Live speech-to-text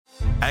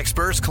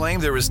Experts claim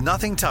there is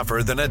nothing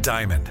tougher than a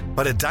diamond.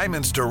 But at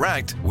Diamonds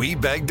Direct, we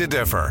beg to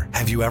differ.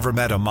 Have you ever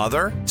met a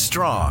mother?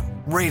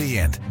 Strong,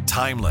 radiant,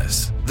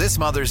 timeless. This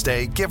Mother's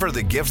Day, give her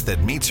the gift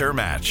that meets her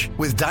match.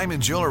 With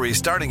diamond jewelry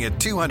starting at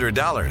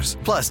 $200.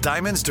 Plus,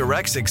 Diamonds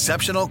Direct's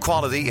exceptional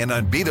quality and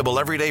unbeatable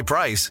everyday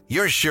price,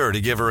 you're sure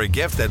to give her a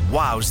gift that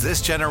wows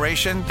this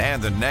generation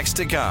and the next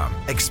to come.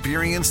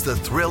 Experience the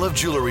thrill of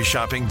jewelry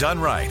shopping done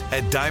right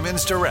at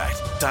Diamonds Direct.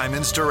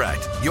 Diamonds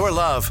Direct. Your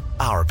love,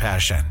 our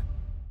passion.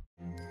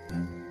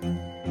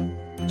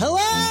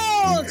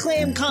 Hello,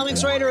 acclaimed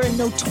comics writer and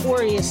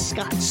notorious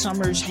Scott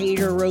Summers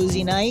hater,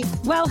 Rosie Knight.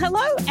 Well,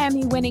 hello,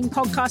 Emmy-winning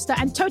podcaster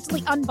and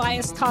totally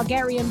unbiased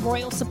Targaryen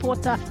royal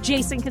supporter,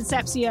 Jason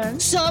Concepcion.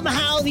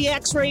 Somehow the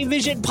X-Ray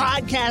Vision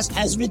podcast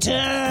has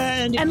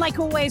returned. And like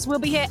always, we'll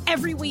be here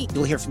every week.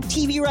 You'll hear from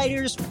TV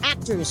writers,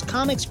 actors,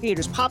 comics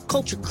creators, pop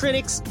culture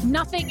critics.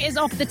 Nothing is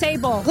off the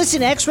table.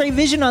 Listen to X-Ray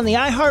Vision on the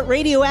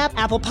iHeartRadio app,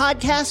 Apple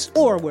Podcasts,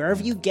 or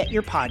wherever you get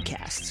your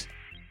podcasts.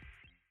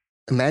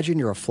 Imagine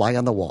you're a fly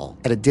on the wall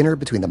at a dinner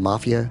between the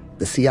Mafia,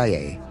 the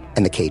CIA,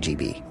 and the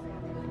KGB.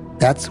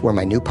 That's where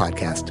my new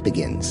podcast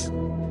begins.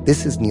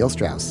 This is Neil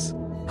Strauss,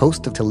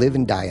 host of To Live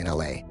and Die in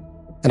LA,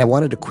 and I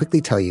wanted to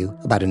quickly tell you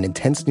about an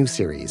intense new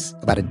series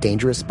about a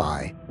dangerous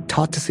spy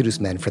taught to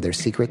seduce men for their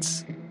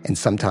secrets and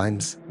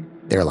sometimes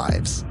their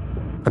lives.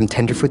 From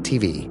Tenderfoot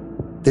TV,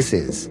 this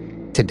is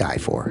To Die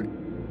For.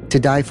 To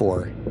Die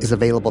For is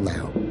available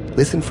now.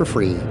 Listen for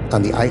free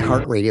on the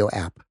iHeartRadio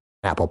app,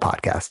 Apple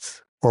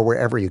Podcasts, or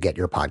wherever you get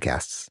your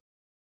podcasts.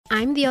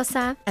 I'm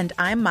Diosa. And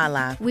I'm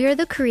Mala. We are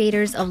the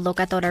creators of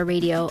Locatora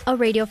Radio, a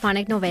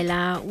radiophonic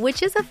novela,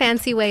 which is a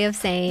fancy way of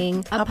saying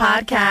a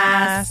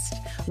podcast.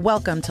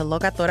 Welcome to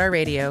Locatora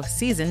Radio,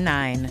 Season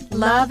 9.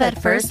 Love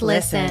at first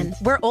listen.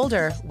 We're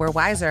older, we're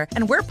wiser,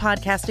 and we're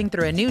podcasting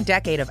through a new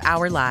decade of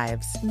our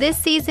lives. This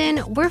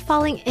season, we're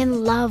falling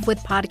in love with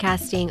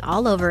podcasting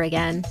all over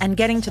again. And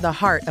getting to the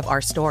heart of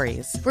our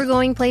stories. We're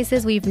going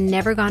places we've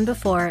never gone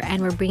before,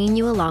 and we're bringing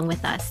you along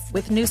with us.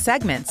 With new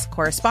segments,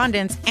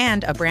 correspondence,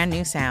 and a brand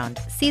new sound.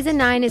 Season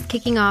 9 is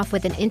kicking off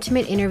with an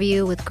intimate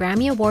interview with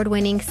Grammy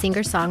Award-winning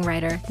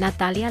singer-songwriter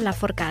Natalia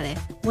Lafourcade.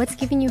 What's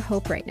giving you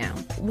hope right now?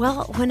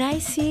 Well, when I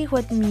see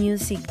what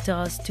music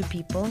does to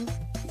people,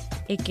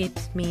 it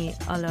gives me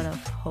a lot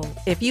of hope.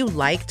 If you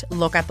liked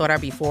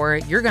Locatora before,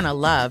 you're going to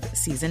love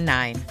Season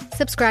 9.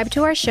 Subscribe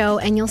to our show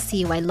and you'll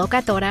see why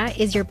Locatora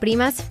is your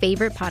prima's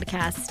favorite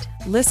podcast.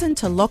 Listen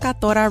to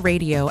Locatora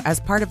Radio as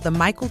part of the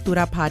My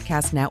Cultura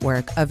Podcast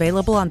Network,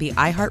 available on the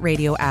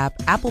iHeartRadio app,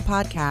 Apple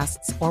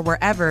Podcasts, or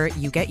wherever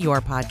you get your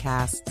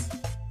podcasts.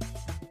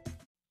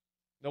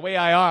 The way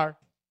I are.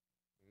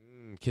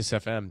 Kiss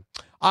FM.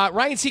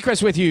 Ryan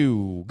Seacrest with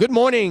you. Good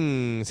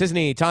morning,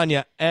 Sisney,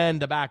 Tanya, and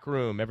the back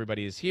room.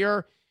 Everybody is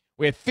here.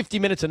 We have 50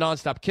 minutes of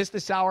nonstop Kiss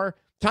this hour.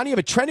 Tanya, you have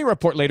a trending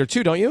report later,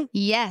 too, don't you?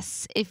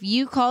 Yes. If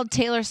you called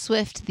Taylor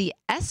Swift the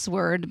S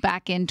word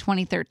back in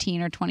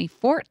 2013 or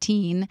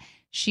 2014,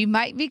 she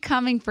might be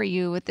coming for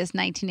you with this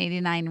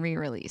 1989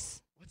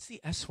 re-release. What's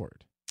the S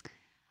word?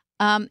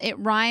 It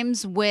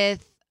rhymes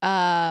with...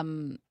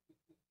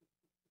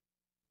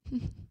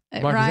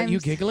 Mark, is that you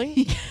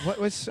giggling? What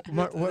was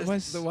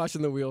the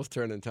watching the wheels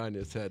turn in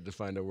Tanya's head to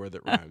find a word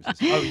that rhymes?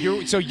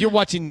 You're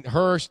watching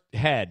her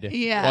head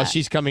while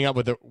she's coming up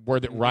with a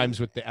word that rhymes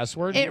with the S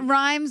word? It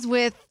rhymes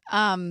with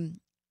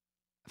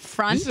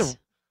front.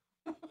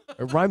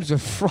 It rhymes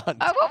with front.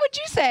 What would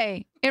you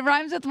say? It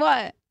rhymes with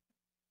what?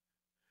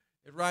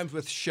 It rhymes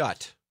with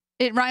shut.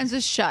 It rhymes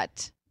with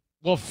shut.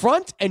 Well,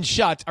 front and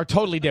shut are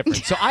totally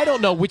different, so I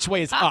don't know which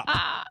way is up.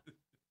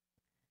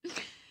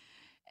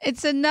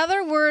 It's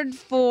another word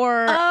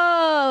for...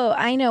 Oh,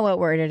 I know what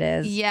word it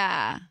is.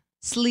 Yeah.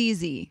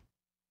 Sleazy.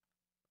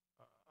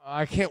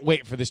 I can't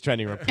wait for this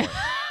trending report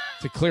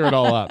to clear it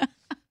all up.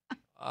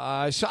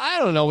 So I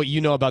don't know what you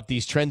know about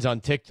these trends on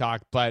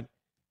TikTok, but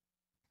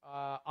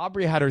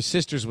Aubrey had her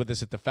sisters with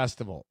us at the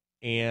festival,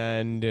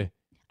 and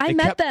I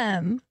met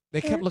them.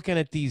 They kept looking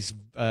at these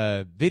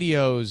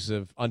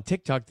videos on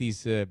TikTok,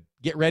 these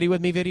get ready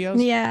with me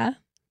videos. Yeah.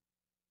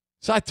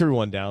 So I threw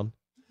one down.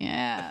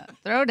 Yeah,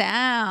 throw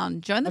down.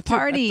 Join the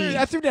party.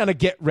 I threw down a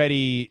get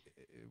ready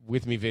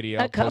with me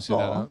video. A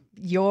couple.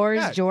 Yours,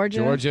 yeah,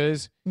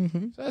 Georgia's.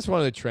 Mm-hmm. So that's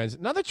one of the trends.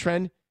 Another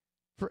trend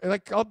for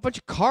like a bunch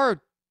of car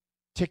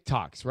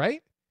TikToks,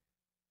 right?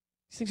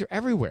 These things are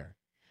everywhere.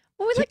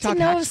 Well, we'd like to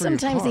know if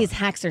sometimes these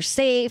hacks are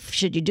safe.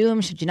 Should you do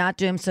them? Should you not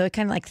do them? So it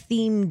kind of like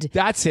themed.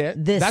 That's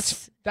it.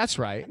 That's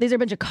right. These are a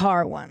bunch of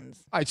car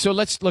ones. All right, so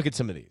let's look at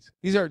some of these.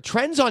 These are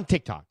trends on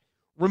TikTok.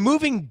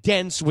 Removing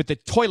dents with the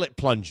toilet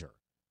plunger.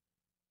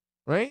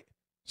 Right?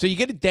 So you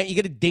get a dent, you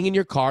get a ding in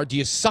your car. Do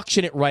you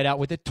suction it right out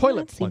with a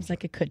toilet plunger? Seems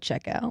like it could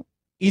check out.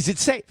 Is it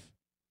safe?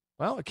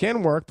 Well, it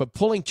can work, but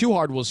pulling too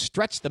hard will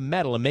stretch the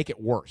metal and make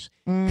it worse.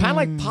 Kind of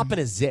like popping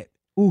a zit.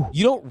 Ooh.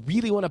 You don't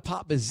really want to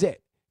pop a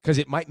zit because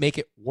it might make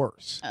it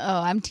worse.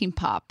 Oh, I'm team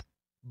pop.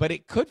 But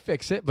it could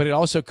fix it, but it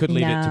also could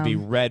leave it to be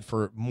red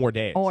for more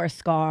days. Or a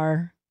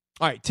scar.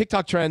 All right,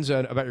 TikTok trends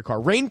about your car.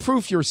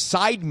 Rainproof your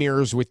side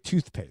mirrors with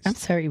toothpaste. I'm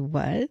sorry,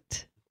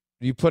 what?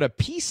 You put a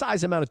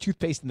pea-sized amount of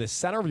toothpaste in the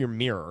center of your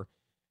mirror,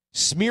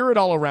 smear it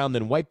all around,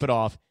 then wipe it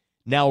off.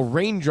 Now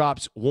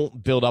raindrops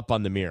won't build up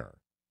on the mirror.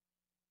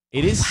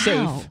 It is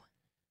safe,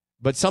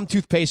 but some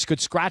toothpaste could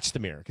scratch the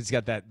mirror because it's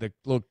got the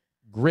little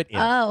grit in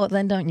it. Oh, well,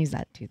 then don't use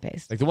that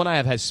toothpaste. Like the one I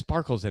have has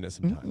sparkles in it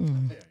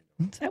sometimes.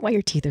 Is that why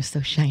your teeth are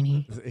so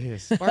shiny? It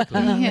is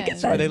sparkly.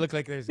 That's why they look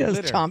like there's those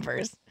glitter.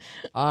 chompers.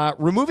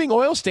 Removing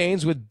oil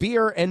stains with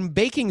beer and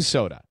baking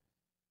soda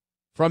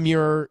from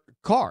your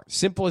car.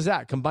 Simple as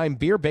that. Combine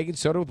beer, baking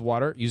soda with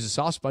water. Use a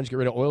soft sponge. Get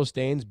rid of oil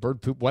stains,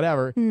 bird poop,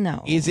 whatever.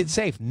 No. Is it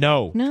safe?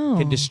 No.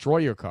 Can destroy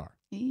your car.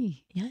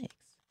 Yikes.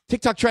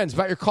 TikTok trends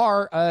about your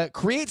car.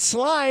 Create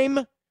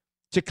slime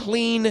to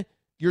clean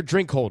your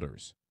drink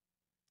holders.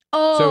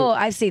 Oh,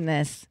 I've seen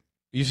this.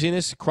 You've seen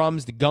this?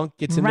 Crumbs, the gunk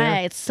gets in there.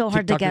 Right. It's so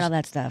hard to get all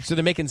that stuff. So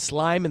they're making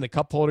slime in the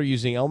cup holder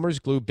using Elmer's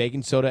glue,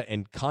 baking soda,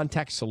 and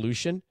contact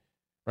solution,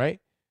 right?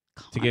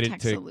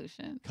 Contact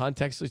solution.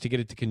 Contact solution to get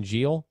it to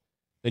congeal.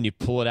 Then you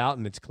pull it out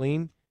and it's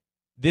clean.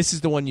 This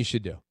is the one you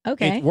should do.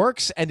 Okay. It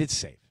works and it's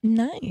safe.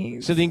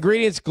 Nice. So the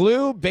ingredients: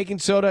 glue, baking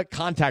soda,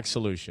 contact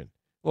solution.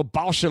 Well,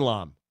 Bausch and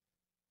Lomb.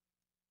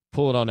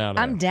 Pull it on out of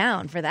I'm there.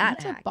 down for that.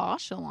 That's a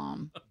Bausch and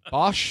Lomb.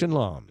 Bausch and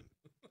Lomb.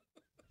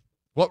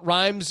 What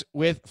rhymes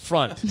with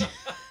front?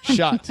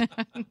 Shut.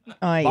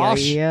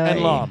 Bausch and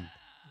Lomb.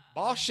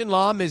 Bausch and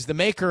Lomb is the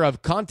maker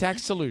of contact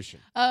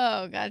solution.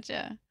 Oh,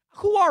 gotcha.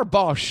 Who are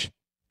Bausch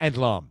and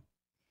Lomb?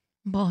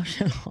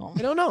 Bausch and Lomb.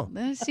 I don't know.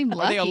 They seem Are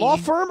lucky. they a law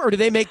firm or do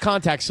they make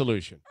contact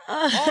solution?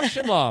 Bausch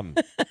and Lomb.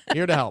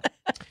 Here to help.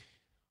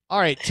 All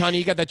right, Tanya,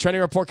 you got that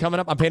trending report coming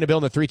up. I'm paying a bill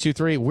in the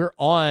 323. We're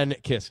on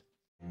Kiss.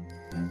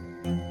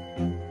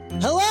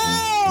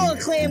 Hello,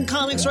 acclaimed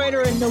comics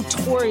writer and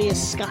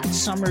notorious Scott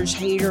Summers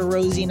hater,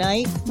 Rosie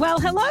Knight. Well,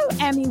 hello,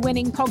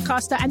 Emmy-winning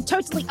podcaster and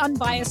totally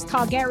unbiased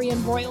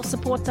Targaryen royal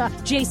supporter,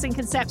 Jason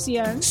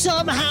Concepcion.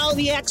 Somehow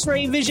the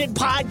X-Ray Vision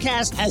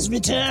podcast has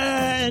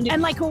returned.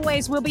 And like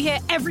always, we'll be here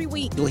every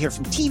week. You'll hear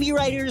from TV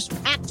writers,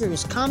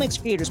 actors, comics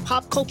creators,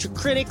 pop culture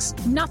critics.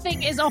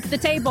 Nothing is off the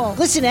table.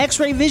 Listen to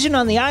X-Ray Vision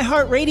on the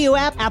iHeartRadio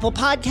app, Apple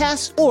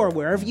Podcasts, or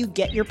wherever you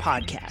get your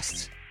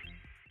podcasts.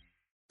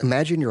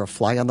 Imagine you're a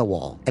fly on the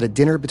wall at a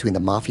dinner between the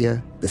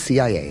mafia, the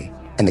CIA,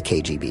 and the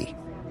KGB.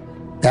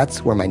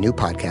 That's where my new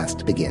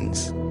podcast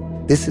begins.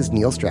 This is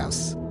Neil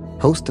Strauss,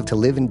 host of To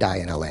Live and Die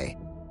in LA,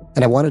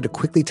 and I wanted to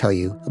quickly tell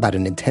you about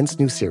an intense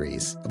new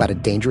series about a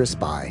dangerous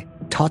spy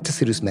taught to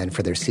seduce men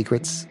for their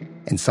secrets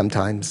and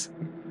sometimes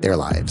their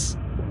lives.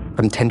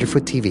 From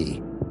Tenderfoot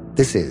TV,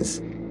 this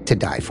is To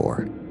Die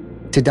For.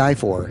 To Die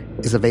For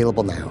is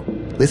available now.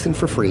 Listen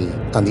for free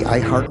on the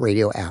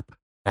iHeartRadio app,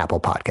 Apple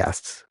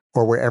Podcasts,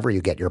 or wherever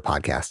you get your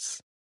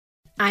podcasts.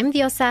 I'm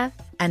Diosa.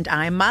 And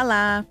I'm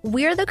Mala.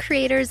 We're the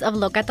creators of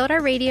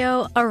Locatora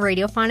Radio, a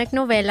radiophonic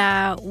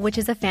novela, which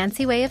is a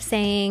fancy way of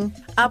saying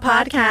a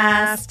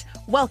podcast.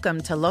 Welcome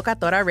to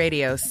Locatora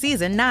Radio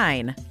Season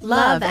 9.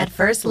 Love at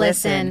First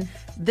Listen.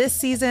 This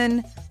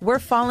season, we're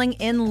falling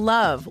in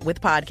love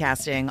with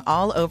podcasting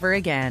all over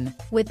again.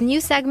 With new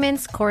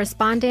segments,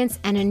 correspondence,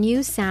 and a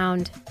new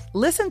sound.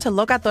 Listen to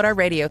Locatora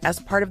Radio as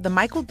part of the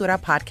My Cultura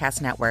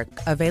Podcast Network.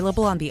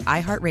 Available on the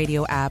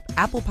iHeartRadio app,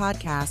 Apple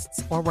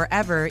Podcasts, or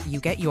wherever you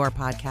get your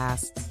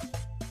podcasts.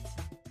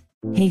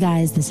 Hey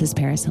guys, this is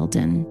Paris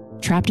Hilton.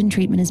 Trapped in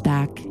Treatment is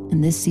back,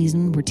 and this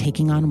season we're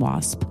taking on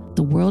WASP,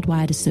 the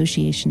Worldwide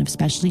Association of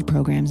Specialty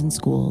Programs in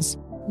Schools.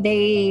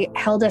 They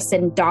held us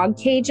in dog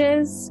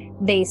cages.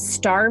 They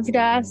starved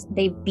us.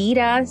 They beat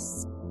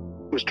us.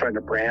 Was trying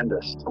to brand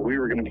us. So we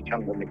were going to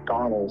become the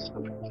McDonald's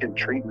of kid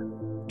treatment.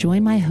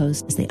 Join my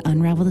hosts as they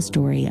unravel the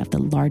story of the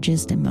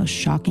largest and most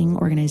shocking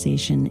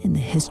organization in the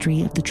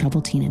history of the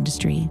troubled teen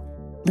industry.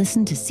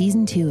 Listen to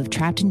Season 2 of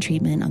Trapped in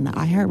Treatment on the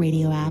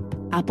iHeartRadio app,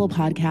 Apple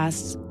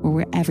Podcasts, or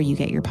wherever you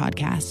get your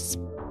podcasts.